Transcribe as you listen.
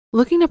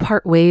Looking to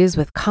part ways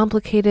with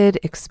complicated,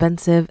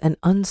 expensive, and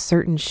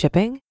uncertain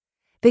shipping?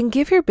 Then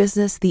give your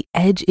business the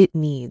edge it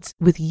needs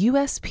with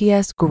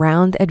USPS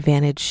Ground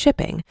Advantage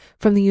shipping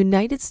from the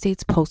United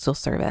States Postal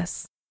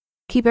Service.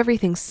 Keep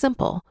everything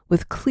simple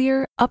with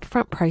clear,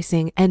 upfront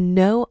pricing and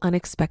no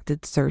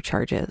unexpected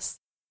surcharges.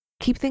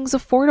 Keep things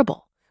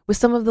affordable with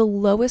some of the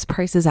lowest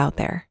prices out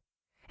there.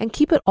 And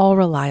keep it all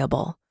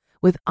reliable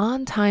with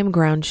on-time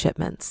ground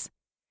shipments.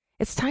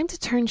 It's time to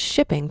turn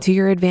shipping to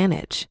your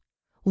advantage.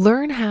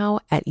 Learn how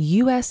at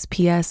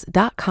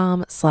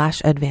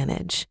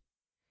USPS.com/advantage.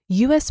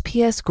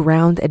 USPS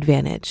Ground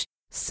Advantage.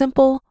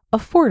 Simple,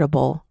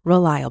 affordable,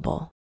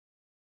 reliable.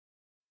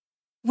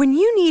 When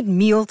you need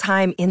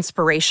mealtime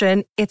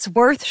inspiration, it's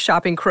worth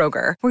shopping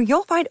Kroger, where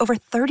you'll find over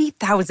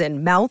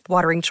 30,000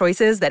 mouth-watering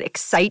choices that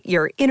excite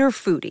your inner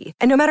foodie.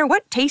 And no matter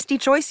what tasty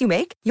choice you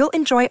make, you'll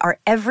enjoy our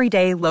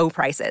everyday low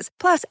prices,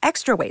 plus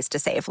extra ways to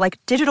save, like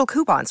digital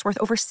coupons worth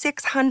over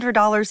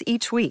 $600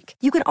 each week.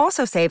 You can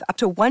also save up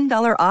to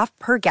 $1 off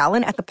per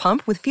gallon at the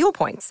pump with fuel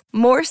points.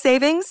 More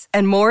savings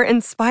and more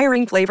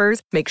inspiring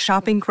flavors make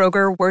shopping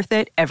Kroger worth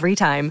it every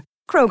time.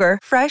 Kroger,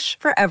 fresh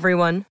for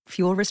everyone.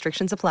 Fuel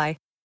restrictions apply.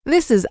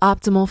 This is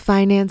Optimal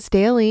Finance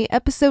Daily,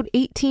 episode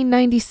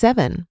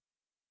 1897.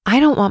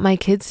 I don't want my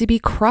kids to be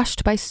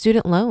crushed by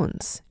student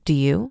loans. Do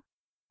you?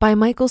 By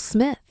Michael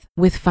Smith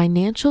with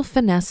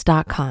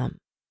FinancialFinesse.com.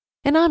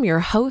 And I'm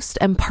your host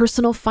and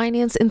personal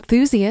finance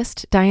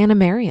enthusiast, Diana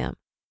Merriam.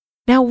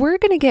 Now we're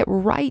going to get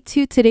right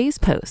to today's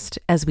post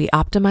as we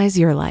optimize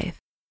your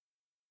life.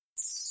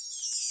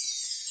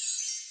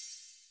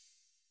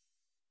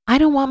 I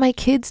don't want my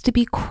kids to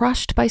be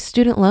crushed by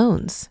student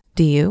loans.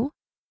 Do you?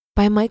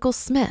 By Michael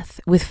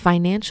Smith with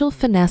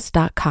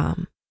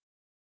FinancialFinesse.com.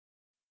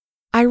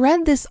 I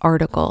read this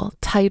article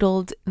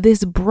titled,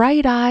 "This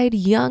Bright-Eyed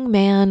Young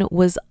Man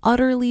Was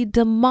Utterly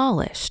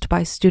Demolished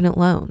by Student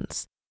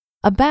Loans,"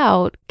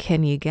 about,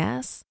 can you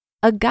guess,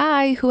 a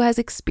guy who has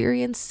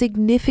experienced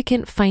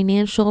significant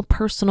financial,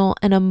 personal,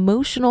 and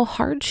emotional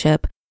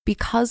hardship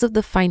because of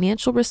the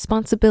financial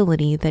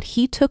responsibility that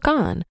he took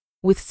on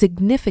with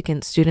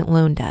significant student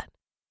loan debt.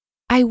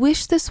 I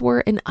wish this were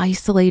an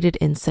isolated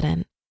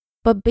incident.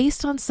 But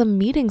based on some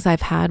meetings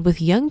I've had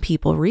with young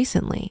people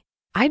recently,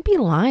 I'd be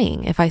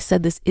lying if I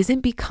said this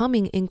isn't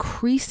becoming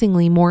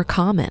increasingly more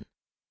common.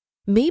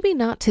 Maybe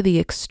not to the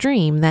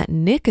extreme that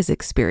Nick is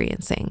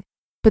experiencing,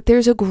 but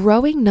there's a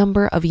growing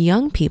number of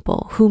young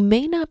people who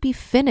may not be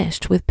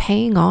finished with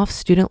paying off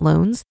student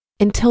loans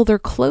until they're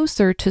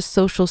closer to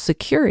Social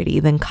Security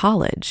than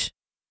college.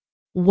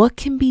 What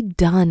can be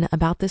done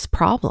about this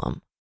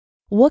problem?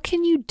 What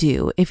can you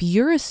do if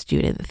you're a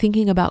student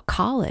thinking about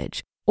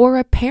college or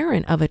a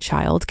parent of a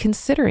child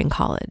considering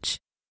college?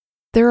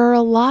 There are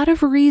a lot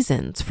of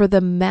reasons for the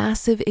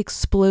massive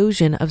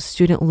explosion of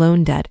student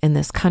loan debt in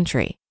this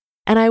country,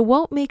 and I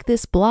won't make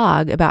this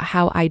blog about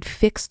how I'd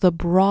fix the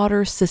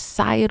broader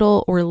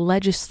societal or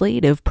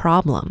legislative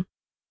problem.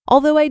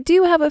 Although I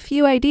do have a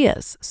few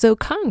ideas, so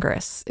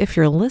Congress, if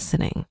you're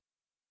listening.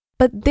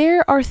 But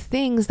there are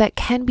things that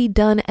can be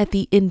done at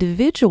the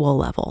individual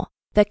level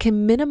that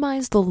can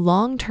minimize the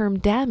long-term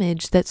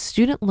damage that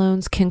student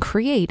loans can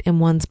create in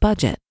one's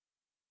budget.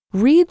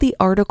 Read the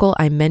article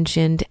I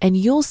mentioned and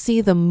you'll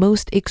see the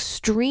most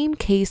extreme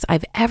case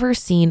I've ever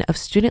seen of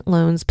student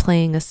loans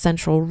playing a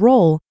central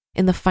role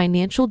in the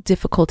financial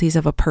difficulties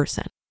of a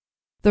person.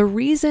 The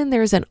reason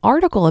there's an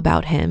article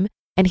about him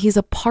and he's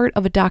a part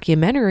of a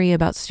documentary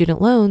about student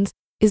loans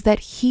is that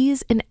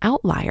he's an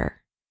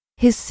outlier.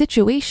 His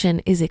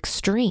situation is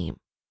extreme.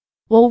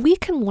 While we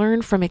can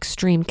learn from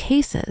extreme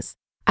cases,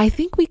 I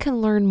think we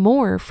can learn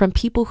more from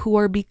people who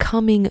are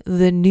becoming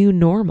the new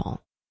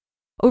normal.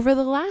 Over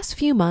the last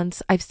few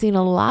months, I've seen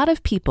a lot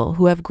of people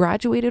who have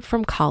graduated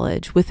from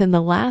college within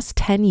the last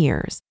 10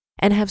 years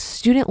and have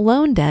student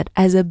loan debt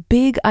as a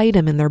big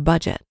item in their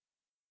budget.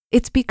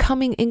 It's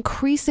becoming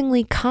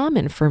increasingly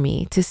common for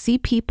me to see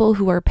people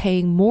who are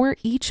paying more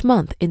each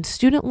month in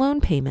student loan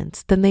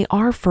payments than they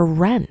are for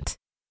rent.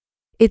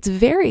 It's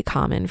very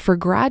common for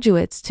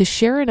graduates to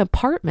share an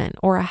apartment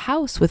or a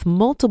house with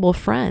multiple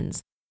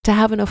friends to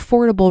have an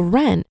affordable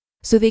rent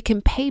so they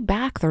can pay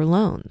back their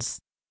loans.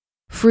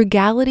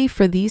 Frugality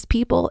for these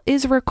people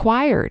is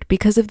required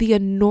because of the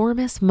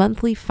enormous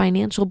monthly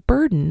financial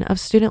burden of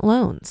student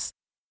loans.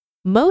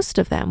 Most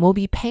of them will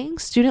be paying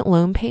student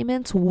loan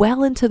payments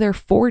well into their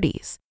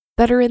 40s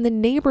that are in the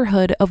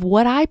neighborhood of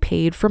what I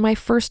paid for my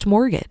first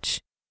mortgage.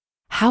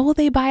 How will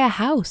they buy a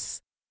house?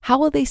 How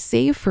will they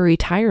save for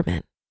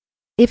retirement?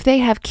 If they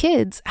have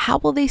kids, how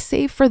will they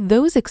save for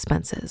those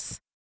expenses?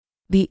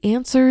 The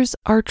answers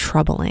are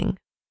troubling.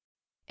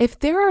 If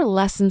there are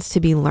lessons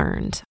to be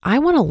learned, I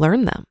want to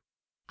learn them.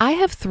 I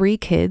have 3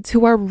 kids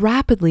who are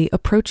rapidly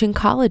approaching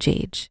college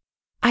age.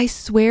 I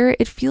swear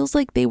it feels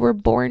like they were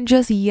born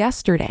just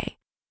yesterday,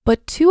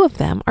 but 2 of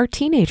them are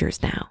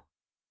teenagers now.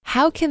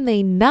 How can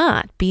they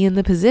not be in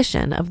the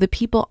position of the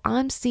people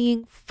I'm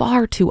seeing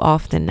far too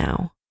often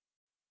now?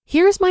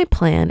 Here's my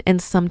plan and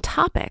some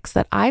topics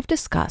that I've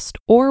discussed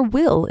or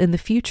will in the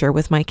future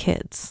with my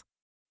kids.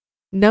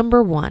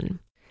 Number 1,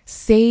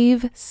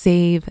 Save,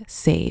 save,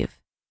 save.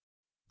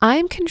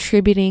 I'm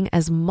contributing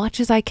as much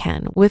as I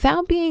can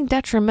without being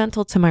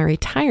detrimental to my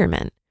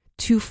retirement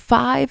to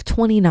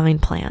 529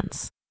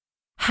 plans.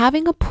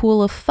 Having a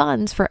pool of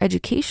funds for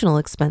educational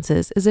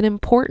expenses is an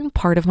important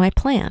part of my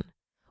plan.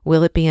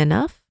 Will it be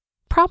enough?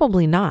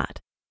 Probably not.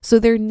 So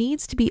there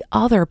needs to be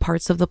other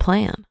parts of the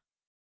plan.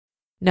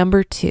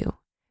 Number 2,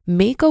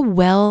 make a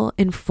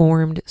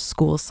well-informed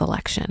school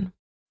selection.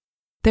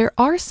 There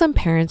are some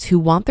parents who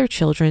want their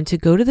children to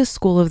go to the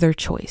school of their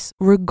choice,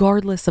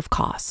 regardless of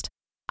cost.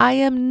 I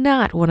am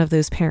not one of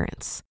those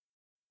parents.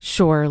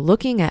 Sure,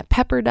 looking at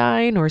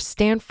Pepperdine or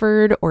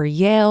Stanford or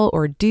Yale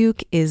or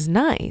Duke is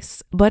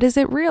nice, but is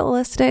it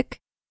realistic?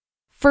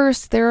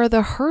 First, there are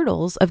the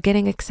hurdles of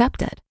getting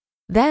accepted.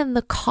 Then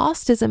the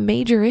cost is a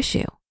major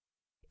issue.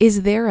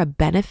 Is there a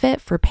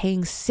benefit for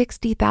paying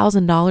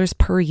 $60,000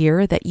 per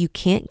year that you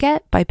can't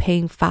get by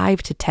paying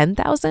 $5,000 to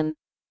 $10,000?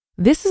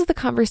 This is the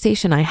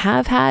conversation I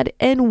have had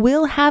and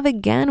will have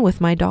again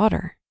with my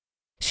daughter.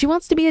 She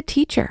wants to be a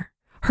teacher.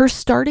 Her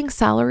starting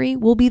salary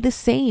will be the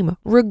same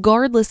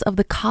regardless of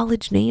the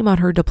college name on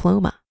her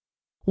diploma.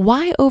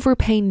 Why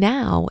overpay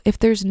now if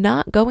there's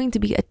not going to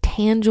be a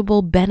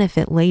tangible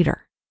benefit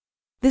later?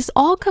 This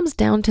all comes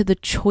down to the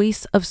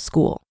choice of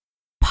school,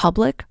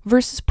 public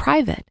versus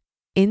private,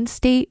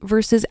 in-state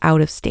versus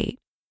out-of-state.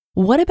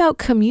 What about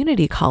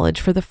community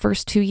college for the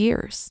first 2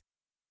 years?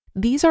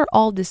 These are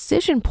all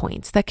decision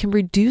points that can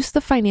reduce the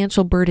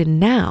financial burden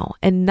now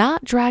and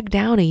not drag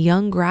down a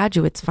young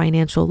graduate's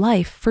financial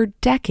life for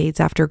decades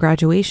after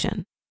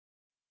graduation.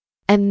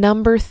 And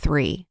number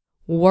 3,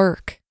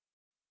 work.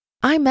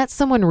 I met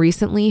someone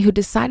recently who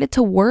decided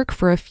to work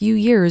for a few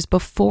years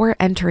before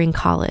entering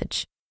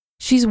college.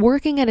 She's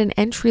working at an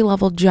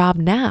entry-level job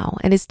now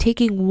and is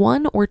taking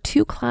 1 or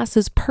 2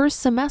 classes per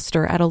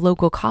semester at a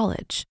local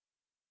college.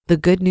 The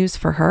good news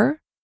for her?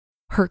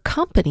 Her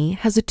company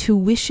has a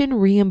tuition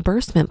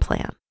reimbursement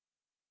plan.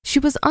 She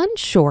was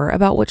unsure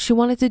about what she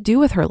wanted to do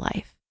with her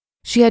life.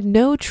 She had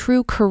no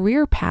true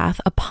career path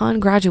upon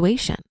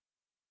graduation.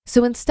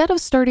 So instead of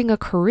starting a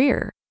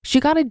career, she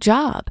got a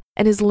job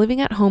and is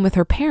living at home with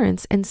her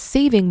parents and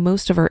saving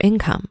most of her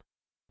income.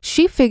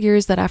 She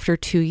figures that after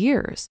 2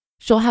 years,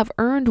 she'll have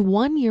earned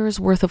 1 year's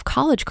worth of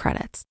college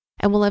credits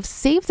and will have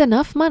saved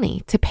enough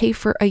money to pay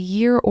for a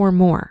year or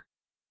more.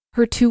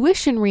 Her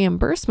tuition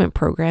reimbursement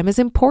program is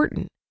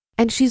important,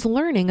 and she's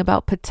learning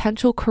about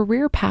potential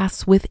career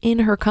paths within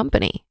her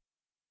company.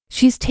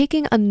 She's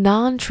taking a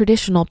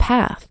non-traditional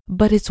path,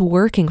 but it's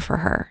working for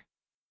her.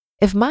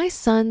 If my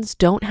sons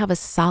don't have a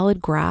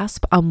solid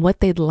grasp on what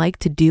they'd like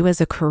to do as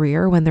a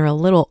career when they're a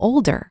little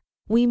older,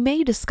 we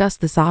may discuss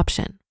this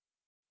option.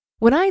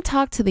 When I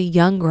talk to the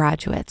young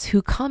graduates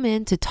who come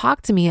in to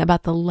talk to me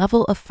about the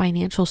level of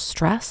financial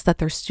stress that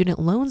their student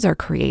loans are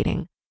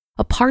creating,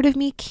 a part of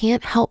me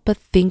can't help but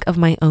think of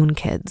my own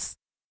kids.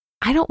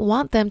 I don't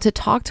want them to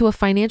talk to a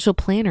financial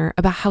planner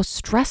about how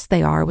stressed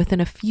they are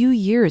within a few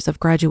years of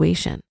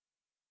graduation.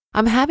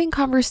 I'm having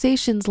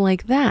conversations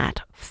like that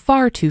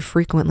far too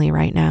frequently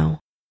right now.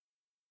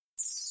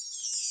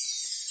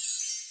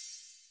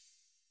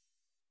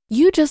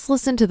 You just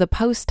listened to the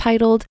post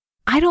titled,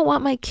 "I don't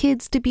want my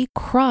kids to be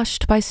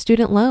crushed by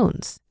student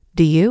loans.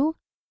 Do you?"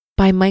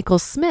 by Michael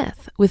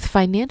Smith with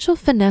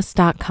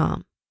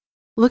financialfinesse.com.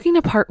 Looking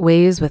to part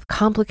ways with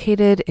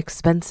complicated,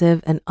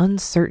 expensive, and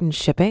uncertain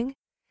shipping?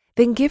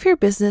 Then give your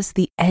business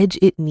the edge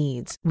it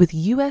needs with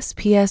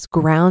USPS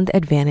Ground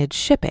Advantage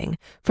shipping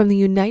from the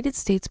United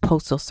States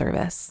Postal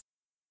Service.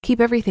 Keep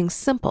everything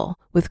simple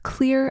with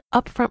clear,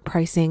 upfront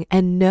pricing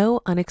and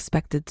no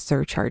unexpected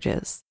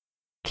surcharges.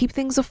 Keep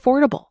things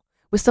affordable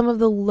with some of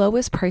the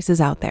lowest prices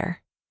out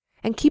there.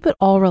 And keep it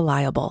all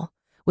reliable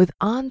with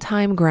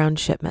on-time ground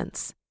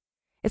shipments.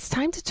 It's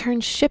time to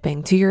turn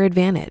shipping to your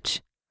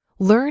advantage.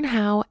 Learn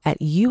how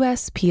at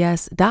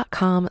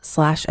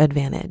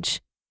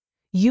USPS.com/advantage.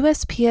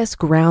 USPS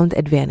Ground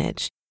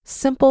Advantage.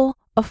 Simple,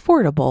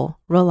 affordable,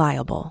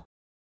 reliable.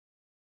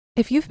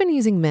 If you've been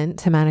using Mint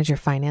to manage your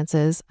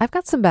finances, I've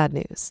got some bad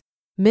news.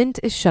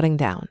 Mint is shutting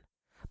down.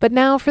 But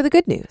now for the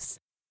good news.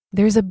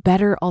 There's a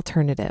better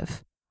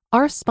alternative.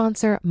 Our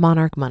sponsor,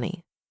 Monarch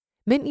Money.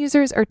 Mint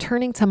users are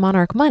turning to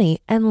Monarch Money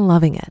and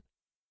loving it.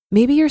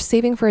 Maybe you're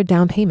saving for a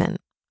down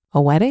payment,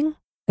 a wedding,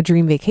 a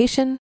dream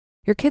vacation,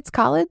 your kid's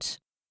college.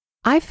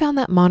 I've found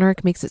that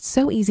Monarch makes it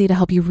so easy to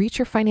help you reach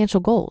your financial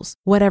goals,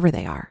 whatever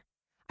they are.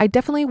 I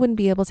definitely wouldn't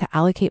be able to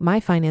allocate my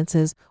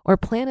finances or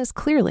plan as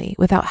clearly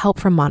without help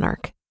from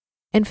Monarch.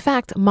 In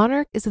fact,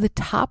 Monarch is the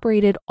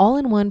top-rated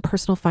all-in-one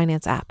personal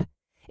finance app.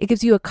 It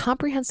gives you a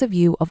comprehensive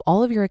view of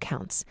all of your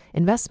accounts,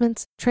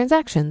 investments,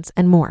 transactions,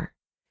 and more.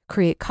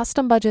 Create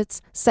custom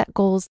budgets, set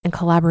goals, and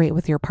collaborate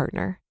with your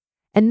partner.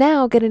 And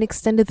now get an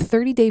extended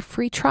 30-day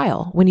free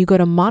trial when you go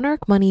to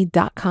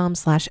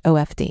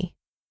monarchmoney.com/OFD.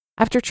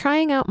 After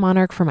trying out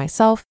Monarch for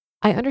myself,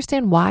 I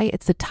understand why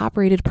it's the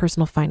top-rated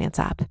personal finance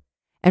app.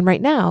 And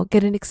right now,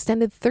 get an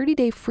extended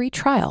 30-day free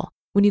trial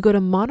when you go to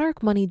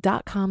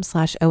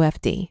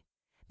monarchmoney.com/OFD.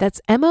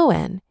 That's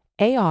MONARCHMONEY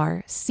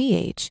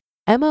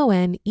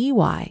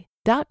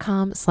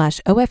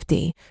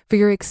linkedin.com/OFD for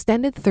your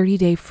extended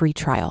 30-day free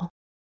trial.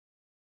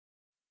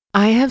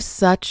 I have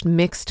such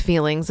mixed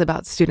feelings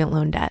about student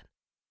loan debt.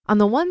 On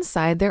the one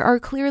side, there are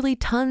clearly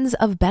tons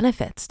of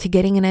benefits to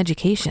getting an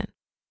education.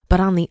 But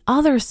on the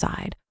other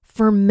side,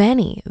 for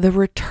many, the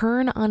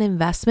return on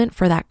investment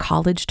for that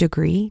college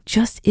degree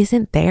just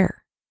isn't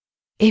there.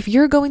 If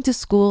you're going to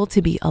school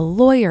to be a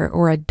lawyer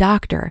or a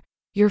doctor,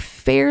 you're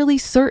fairly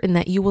certain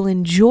that you will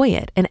enjoy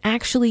it and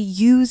actually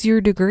use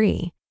your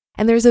degree.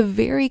 And there's a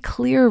very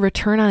clear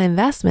return on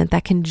investment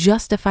that can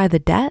justify the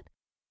debt.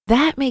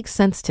 That makes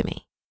sense to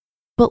me.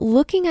 But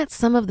looking at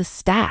some of the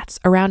stats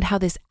around how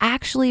this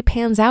actually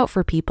pans out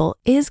for people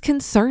is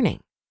concerning.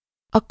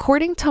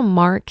 According to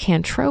Mark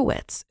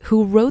Kantrowitz,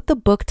 who wrote the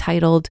book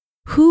titled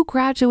Who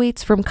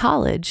Graduates from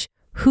College,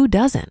 Who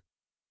Doesn't?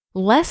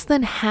 Less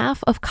than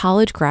half of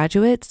college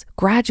graduates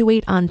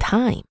graduate on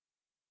time.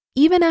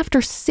 Even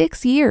after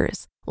 6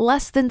 years,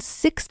 less than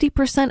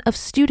 60% of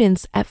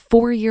students at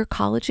 4-year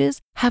colleges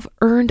have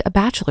earned a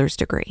bachelor's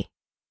degree.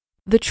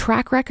 The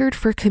track record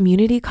for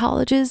community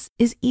colleges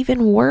is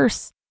even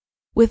worse,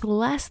 with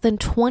less than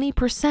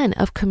 20%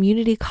 of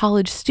community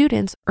college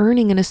students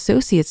earning an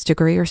associate's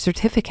degree or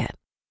certificate.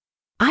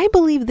 I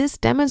believe this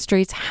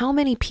demonstrates how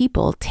many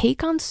people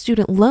take on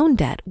student loan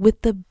debt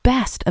with the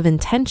best of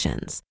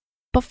intentions,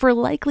 but for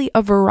likely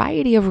a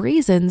variety of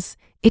reasons,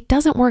 it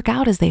doesn't work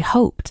out as they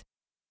hoped.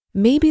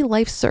 Maybe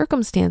life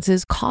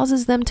circumstances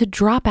causes them to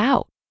drop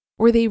out,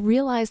 or they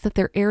realize that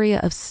their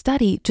area of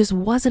study just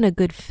wasn't a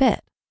good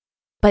fit.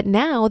 But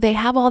now they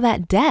have all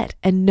that debt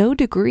and no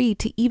degree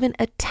to even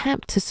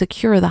attempt to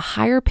secure the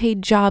higher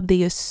paid job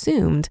they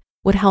assumed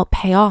would help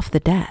pay off the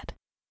debt.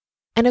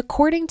 And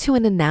according to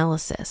an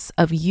analysis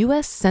of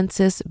U.S.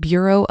 Census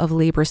Bureau of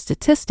Labor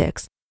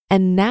Statistics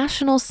and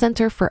National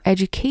Center for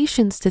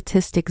Education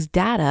Statistics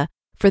data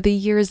for the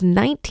years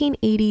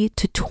 1980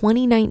 to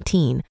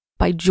 2019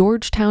 by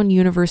Georgetown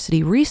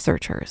University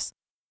researchers,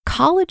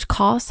 college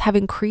costs have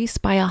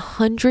increased by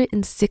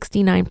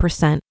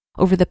 169%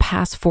 over the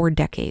past 4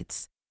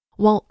 decades,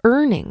 while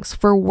earnings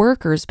for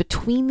workers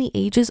between the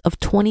ages of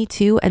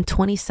 22 and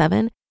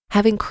 27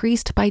 have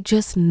increased by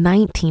just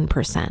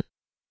 19%.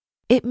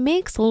 It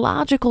makes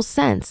logical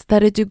sense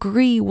that a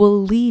degree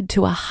will lead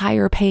to a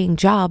higher paying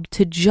job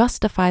to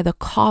justify the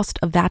cost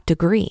of that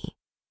degree.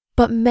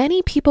 But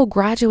many people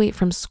graduate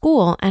from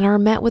school and are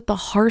met with the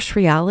harsh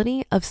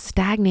reality of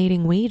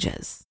stagnating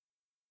wages.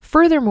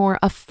 Furthermore,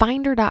 a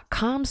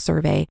Finder.com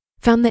survey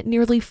found that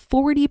nearly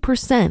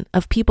 40%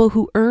 of people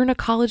who earn a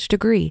college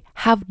degree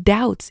have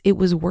doubts it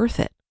was worth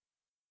it.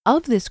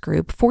 Of this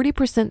group,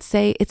 40%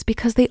 say it's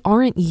because they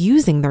aren't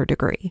using their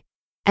degree,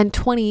 and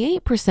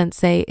 28%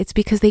 say it's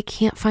because they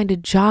can't find a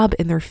job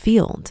in their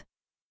field.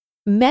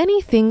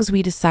 Many things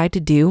we decide to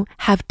do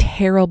have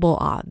terrible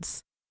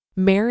odds.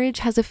 Marriage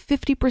has a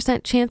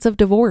 50% chance of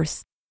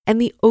divorce, and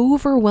the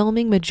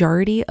overwhelming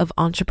majority of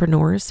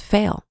entrepreneurs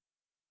fail.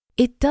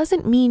 It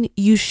doesn't mean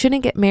you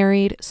shouldn't get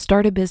married,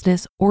 start a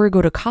business, or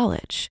go to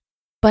college.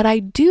 But I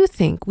do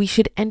think we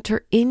should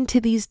enter into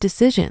these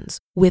decisions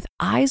with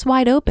eyes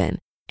wide open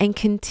and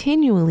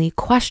continually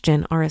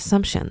question our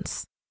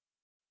assumptions.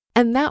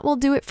 And that will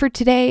do it for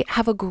today.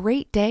 Have a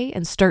great day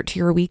and start to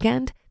your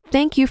weekend.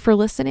 Thank you for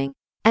listening,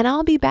 and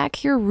I'll be back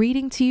here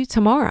reading to you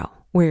tomorrow,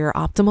 where your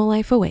optimal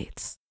life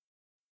awaits.